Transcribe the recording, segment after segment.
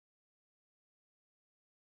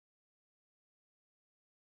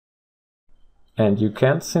And you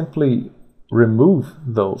can't simply remove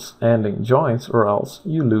those ending joints or else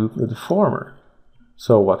you lose the deformer.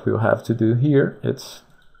 So what we'll have to do here, it's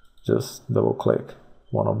just double click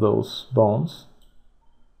one of those bones,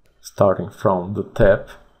 starting from the tip.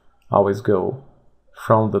 Always go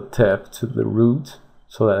from the tip to the root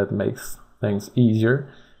so that it makes things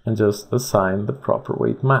easier, and just assign the proper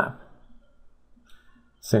weight map.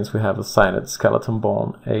 Since we have assigned skeleton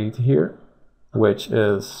bone 8 here, which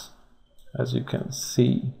is, as you can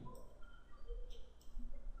see,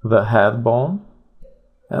 the head bone,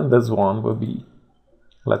 and this one will be,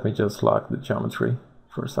 let me just lock the geometry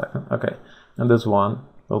for a second. Okay, and this one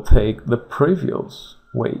will take the previous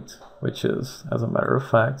weight, which is, as a matter of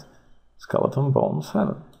fact, skeleton bone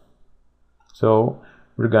 7. So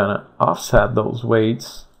we're gonna offset those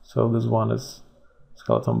weights. So this one is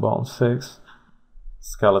skeleton bone 6.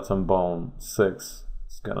 Skeleton bone 6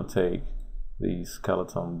 is gonna take the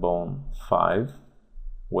skeleton bone 5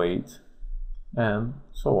 weight, and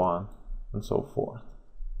so on and so forth.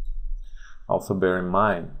 Also bear in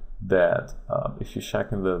mind that if you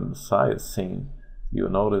check in the Messiah scene, you'll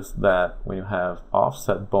notice that when you have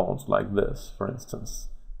offset bones like this, for instance,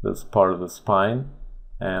 this part of the spine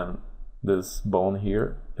and this bone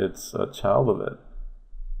here, it's a child of it.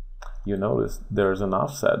 You notice there's an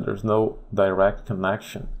offset, there's no direct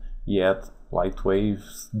connection, yet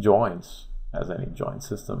Lightwave's joints, as any joint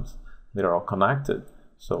systems, they're all connected.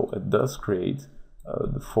 So it does create a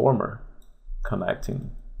deformer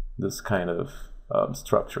connecting this kind of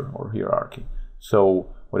structure or hierarchy.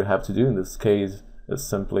 So what you have to do in this case is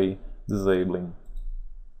simply disabling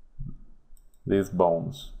these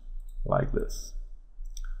bones like this.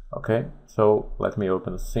 Okay, so let me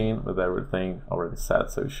open the scene with everything already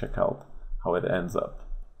set so you check out how it ends up.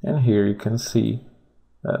 And here you can see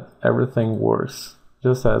that everything works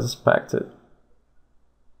just as expected.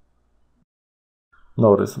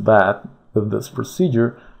 Notice that with this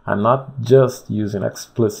procedure, I'm not just using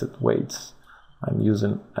explicit weights. I'm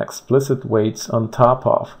using explicit weights on top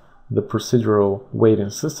of the procedural weighting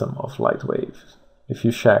system of Lightwave. If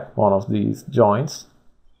you check one of these joints,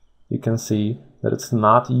 you can see that it's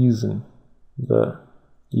not using the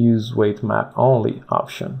use weight map only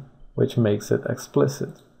option, which makes it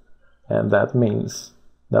explicit. And that means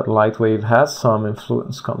that Lightwave has some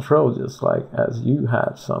influence control, just like as you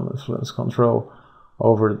have some influence control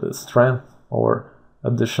over the strength or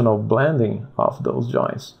additional blending of those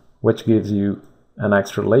joints, which gives you an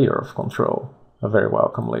extra layer of control, a very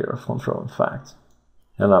welcome layer of control, in fact.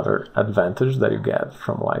 Another advantage that you get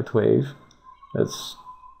from Lightwave is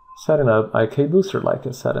setting up IK Booster like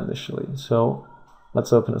I said initially. So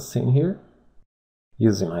let's open a scene here.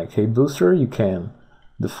 Using IK Booster, you can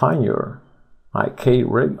define your IK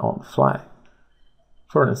rig on the fly.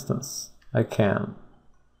 For instance, I can,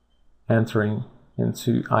 entering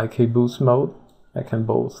into IK Boost mode, I can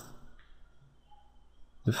both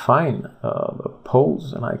define a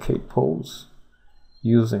pose, an IK pose,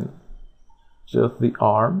 using just the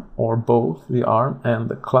arm or both the arm and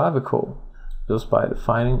the clavicle, just by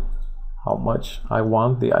defining how much I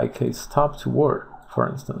want the IK stop to work. For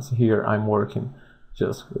instance, here I'm working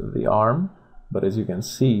just with the arm, but as you can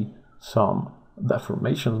see, some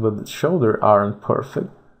deformations with the shoulder aren't perfect,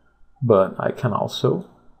 but I can also,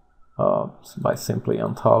 by simply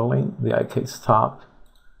untoggling the IK stop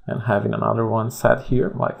and having another one set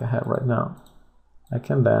here, like I have right now, I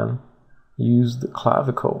can then use the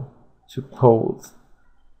clavicle to pose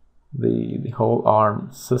the whole arm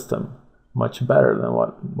system much better than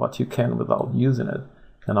what you can without using it,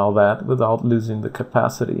 and all that without losing the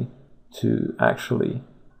capacity to actually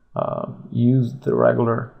use the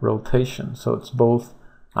regular rotation. So it's both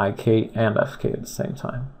IK and FK at the same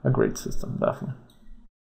time. A great system, definitely.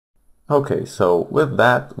 Okay, so with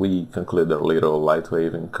that we conclude our little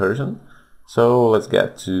Lightwave incursion. So let's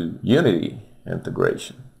get to Unity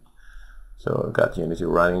integration. So I've got Unity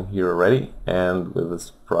running here already, and with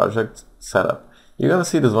this project set up, you're gonna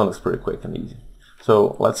see this one is pretty quick and easy.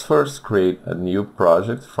 So let's first create a new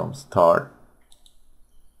project from start.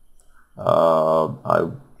 I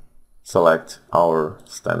select our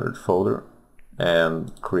standard folder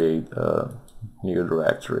and create a new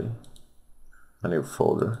directory, a new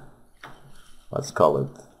folder. Let's call it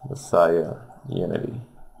Messiah Unity.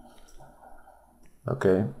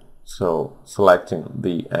 Okay, so selecting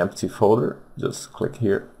the empty folder, just click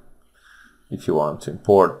here. If you want to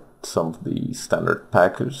import some of the standard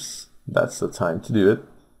packages, that's the time to do it.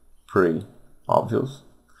 Pretty obvious.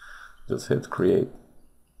 Just hit create.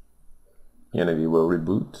 Unity will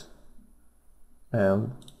reboot,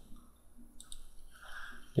 and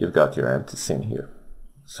you've got your empty scene here.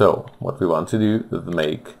 So what we want to do is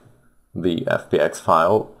make the FBX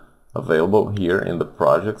file available here in the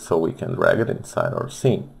project so we can drag it inside our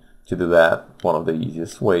scene. To do that, one of the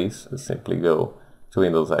easiest ways is simply go to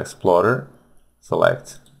Windows Explorer,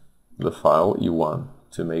 select the file you want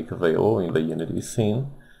to make available in the Unity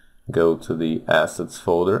scene, go to the Assets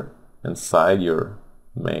folder inside your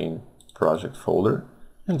main project folder,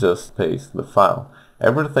 and just paste the file.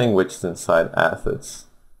 Everything which is inside Assets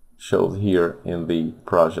shows here in the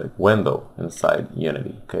project window inside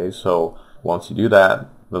Unity. Okay, so once you do that,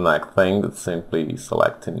 the next thing is simply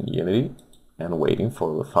selecting Unity and waiting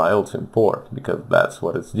for the file to import, because that's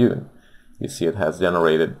what it's doing. You see it has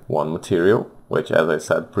generated one material, which, as I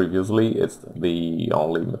said previously, it's the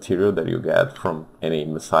only material that you get from any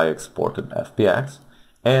Messiah exported FBX.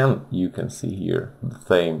 And you can see here the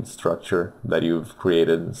same structure that you've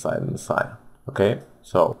created inside Messiah. Okay,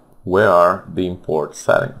 so where are the import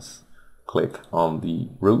settings? Click on the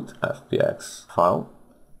root FBX file,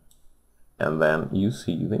 and then you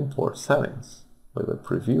see the import settings with a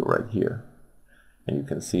preview right here. And you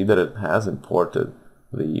can see that it has imported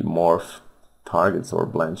the morph targets or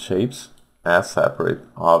blend shapes as separate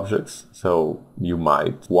objects, so you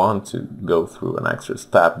might want to go through an extra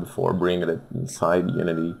step before bringing it inside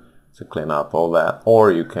Unity to clean up all that,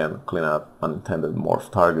 or you can clean up unintended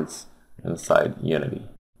morph targets inside Unity,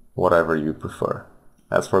 whatever you prefer.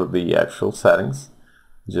 As for the actual settings,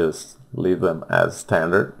 just leave them as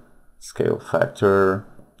standard: scale factor,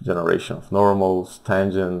 generation of normals,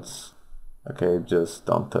 tangents. Okay, just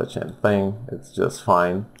don't touch anything, it's just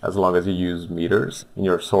fine. As long as you use meters in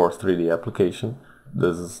your Source 3D application,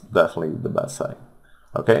 this is definitely the best setting.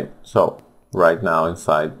 Okay, so right now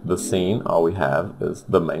inside the scene, all we have is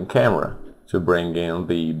the main camera. To bring in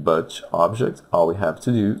the Butch object, all we have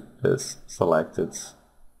to do is select its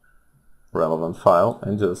relevant file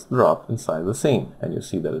and just drop inside the scene. And you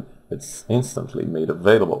see that it's instantly made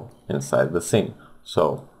available inside the scene.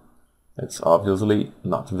 So it's obviously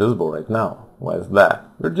not visible right now. Why is that?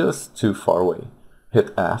 We're just too far away.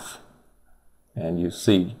 Hit F and you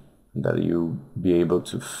see that you'll be able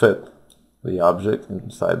to fit the object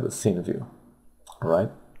inside the scene view.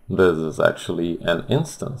 Alright? This is actually an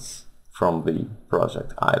instance from the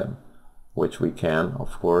project item, which we can,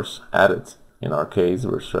 of course, edit. In our case,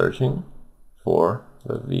 we're searching for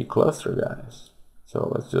the V cluster, guys.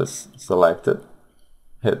 So let's just select it,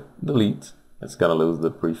 hit delete. It's gonna lose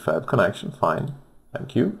the prefab connection, fine,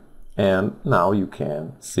 thank you. And now you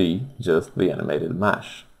can see just the animated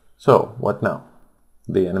mesh. So what now?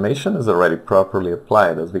 The animation is already properly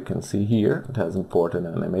applied. As we can see here, it has imported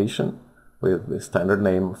an animation with the standard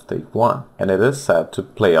name of take 1. And it is set to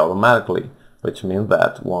play automatically, which means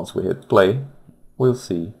that once we hit play, we'll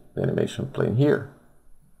see the animation playing here.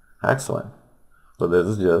 Excellent. So this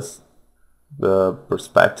is just the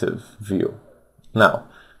perspective view. Now,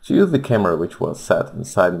 to use the camera which was set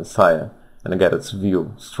inside Messiah and get its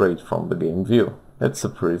view straight from the game view, it's a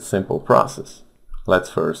pretty simple process. Let's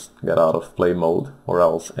first get out of play mode, or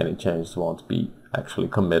else any changes won't be actually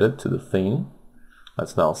committed to the theme.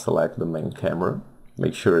 Let's now select the main camera.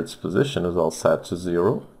 Make sure its position is all set to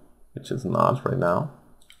 0, which is not right now.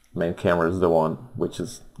 Main camera is the one which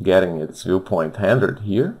is getting its viewpoint rendered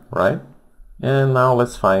here, right? And now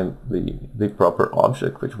let's find the proper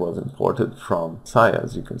object which was imported from Messiah.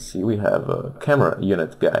 As you can see, we have a camera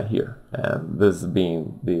unit guy here. And this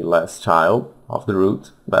being the last child of the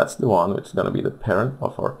root, that's the one which is going to be the parent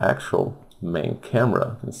of our actual main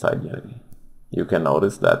camera inside Unity. You can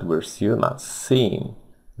notice that we're still not seeing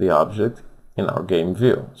the object in our game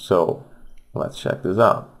view. So let's check this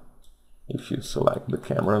out. If you select the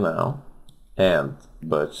camera now and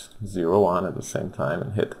Butch 01 at the same time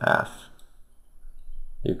and hit F,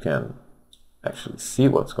 you can actually see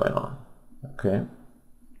what's going on. Okay.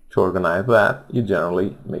 To organize that, you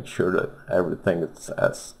generally make sure that everything is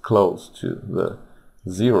as close to the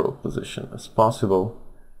 0 position as possible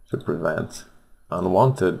to prevent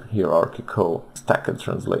unwanted hierarchical stacked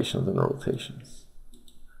translations and rotations.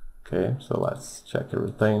 Okay, so let's check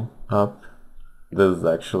everything up. This is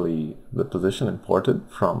actually the position imported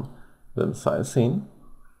from the Messiah scene.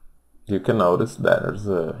 You can notice that there's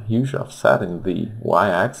a huge offset in the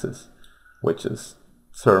y-axis, which is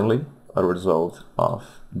certainly a result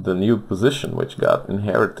of the new position which got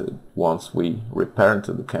inherited once we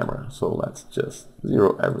reparented the camera. So let's just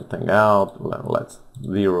zero everything out. Let's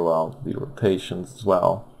zero out the rotations as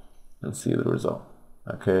well and see the result.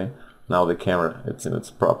 Okay, now the camera, it's in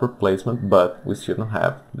its proper placement, but we still don't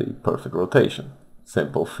have the perfect rotation.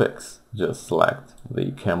 Simple fix. Just select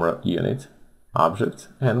the camera unit object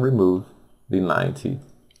and remove the 90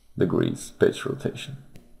 degrees pitch rotation.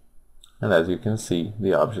 And as you can see,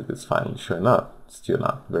 the object is finally showing up. It's still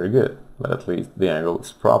not very good, but at least the angle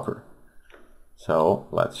is proper. So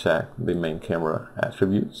let's check the main camera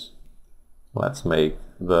attributes. Let's make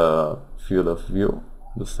the field of view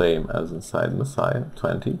the same as inside Messiah,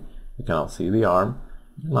 20. You can now see the arm.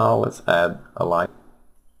 Now let's add a light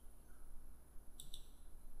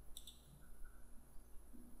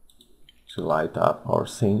to light up our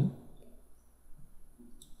scene.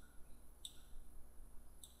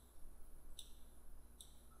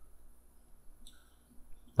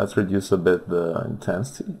 Let's reduce a bit the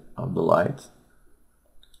intensity of the light,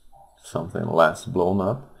 something less blown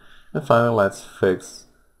up. And finally, let's fix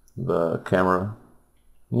the camera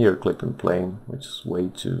near clipping plane, which is way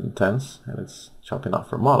too intense and it's chopping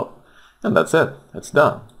off our model. And that's it, it's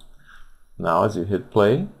done. Now as you hit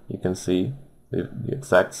play, you can see the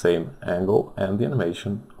exact same angle and the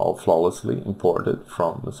animation all flawlessly imported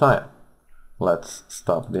from Messiah. Let's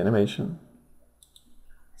stop the animation,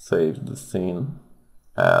 save the scene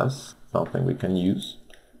as something we can use,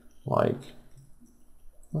 like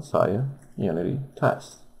Messiah Unity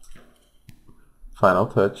test. Final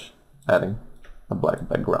touch, adding a black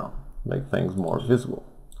background, make things more visible.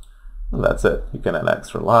 And that's it. You can add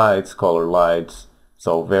extra lights, color lights. It's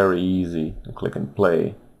all very easy. You click and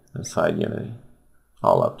play inside Unity.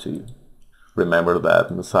 All up to you. Remember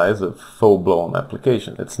that Messiah is a full-blown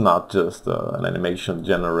application. It's not just an animation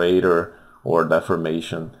generator or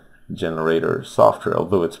deformation generator software,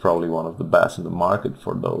 although it's probably one of the best in the market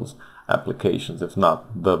for those applications, if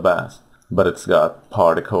not the best. But it's got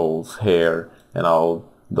particles, hair, and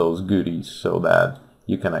all those goodies so that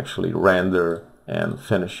you can actually render and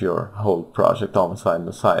finish your whole project all inside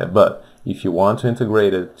Messiah. But if you want to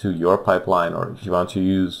integrate it to your pipeline, or if you want to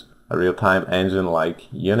use a real-time engine like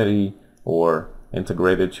Unity or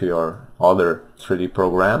integrate it to your other 3D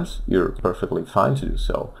programs, you're perfectly fine to do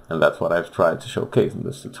so. And that's what I've tried to showcase in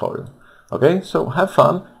this tutorial. Okay, so have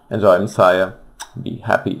fun, enjoy Messiah, be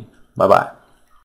happy. Bye-bye.